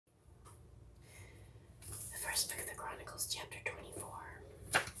Chronicles chapter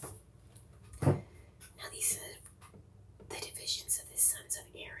 24. Now these are the divisions of the sons of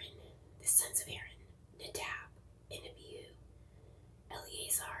Aaron. The sons of Aaron: Nadab and Abihu,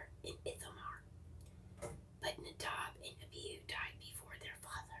 Eleazar and Ithamar. But Nadab and Abihu died before their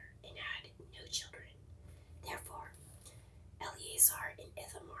father and had no children. Therefore, Eleazar and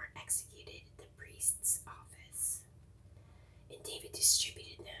Ithamar executed the priest's office. And David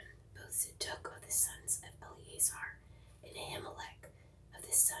distributed them, both Zadok of the sons of Eleazar and Ahimelech of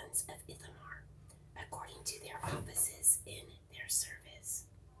the sons of Ithamar, according to their offices in their service.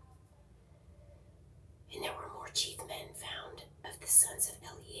 And there were more chief men found of the sons of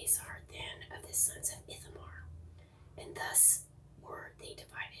Eleazar than of the sons of Ithamar, and thus were they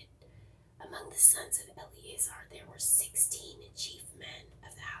divided. Among the sons of Eleazar there were 16 chief men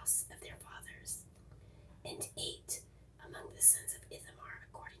of the house of their fathers, and 8 among the sons of Ithamar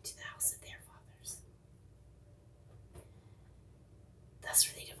according to the house of their fathers. Thus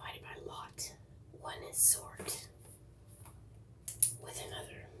were they divided by lot, one sword with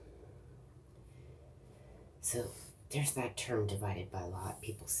another. So there's that term, divided by lot.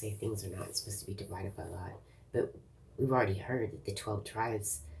 People say things are not supposed to be divided by lot, but we've already heard that the 12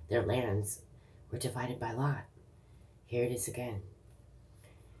 tribes, their lands were divided by lot. Here it is again.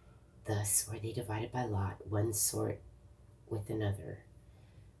 Thus were they divided by lot, one sword with another.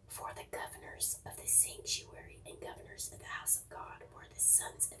 For the governors of the sanctuary and governors of the house of God were the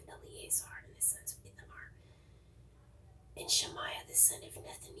sons of Eleazar and the sons of Ithamar. And Shemaiah the son of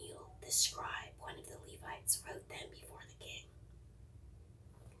Nethaneel, the scribe, one of the Levites, wrote them before the king.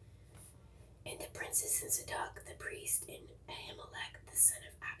 And the princes and Zadok the priest, and Ahimelech the son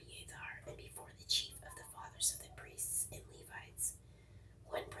of Abiathar, and before the chief of the fathers of the priests and Levites,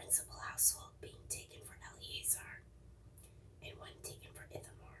 one principal household being taken for Eleazar, and one taken for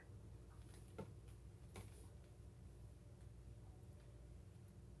Ithamar.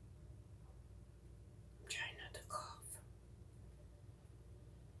 I'm trying not to cough.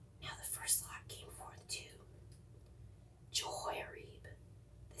 Now the first lot came forth to Jehoiarib,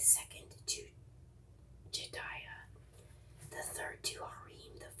 the second to Jediah, the third to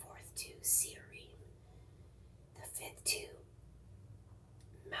Harim, the fourth to Searim, the fifth to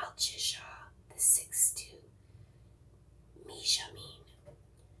Malchishah, the sixth to Mishamin,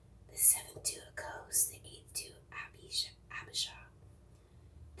 the seventh to Akos, the eighth to Abishah,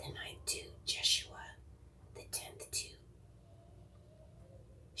 the ninth to Jeshua, the 10th to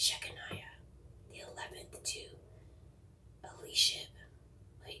Shechaniah, the 11th to Elishib,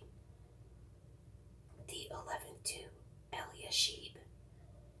 the 11th to Eliashib,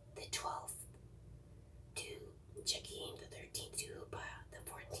 the 12th to Jachim, the 13th to Huppah, the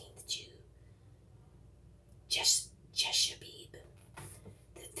 14th to Jeshabib,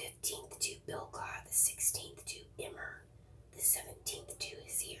 the 15th to Bilgah, the 16th to Immer, the 17th to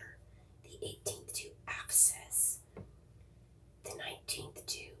Azir, the 18th to Apses, the 19th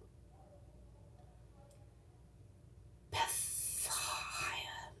to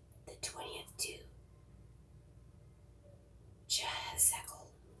Pethahiah, the 20th to Jehezekel,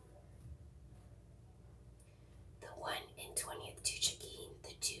 the 1 and 20th to Jachim,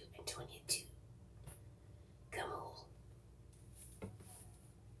 the 2 and 20th to Gamul,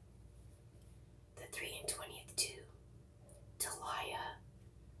 the 3 and 20th to Taliah,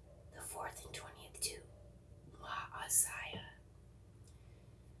 the 4th and 20th to Maaziah.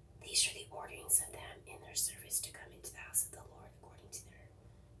 These are the orderings of them in their service to come into the house of the Lord according to their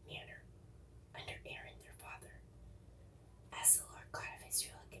manner, under Aaron their father, as the Lord God of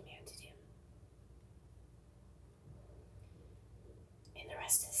Israel had commanded him. And the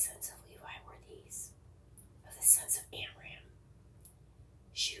rest of the sons of Levi were these: of the sons of Amram,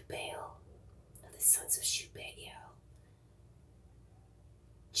 Shubael; of the sons of Shubael,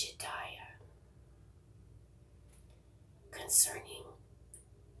 Jediah. Concerning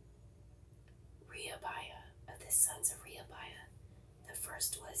Rehabiah, of the sons of Rehabiah, the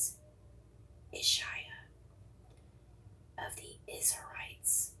first was Ishiah; of the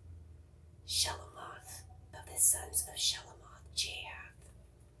Izharites, Shelomoth; of the sons of Shelomoth, Jahath;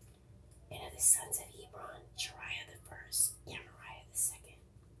 and of the sons of Hebron, Jeriah the first, Amariah the second,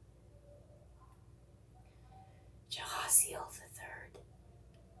 Jehaziel the third,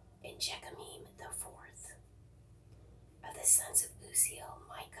 and Jechamim the fourth. Of the sons of Uziel,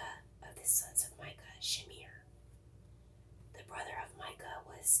 Micah; of the sons of Micah, Shemir. The brother of Micah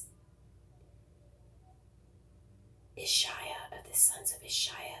was Ishiah; of the sons of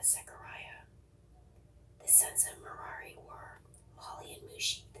Ishiah, Zechariah. The sons of Merari were Mahli and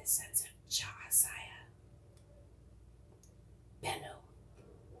Mushi; the sons of Jahaziah, Beno.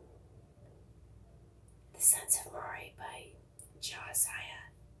 The sons of Merari by Ahaziah,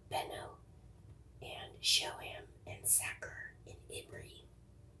 Beno, and Shoham, and Sacher, and Ibri.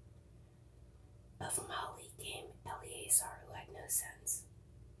 Of Mali came Eleazar, who had no sons.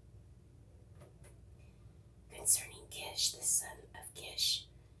 Concerning Kish, the son of Kish,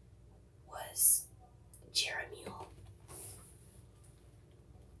 was Jerahmeel.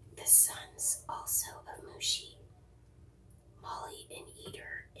 The sons also of Mushi, Mali, and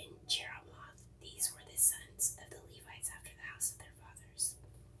Eder, and Jeremoth. These were the sons of the Levites after the house of their fathers.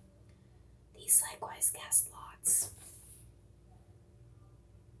 These likewise cast lots.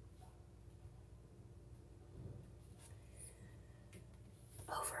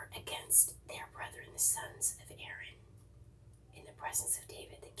 Over against their brethren, the sons of Aaron, in the presence of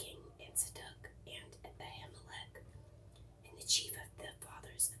David the king, and Zadok, and Ahimelech, and the chief of the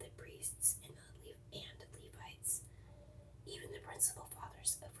fathers of the priests, and Levites, even the principal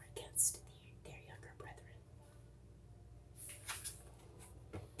fathers of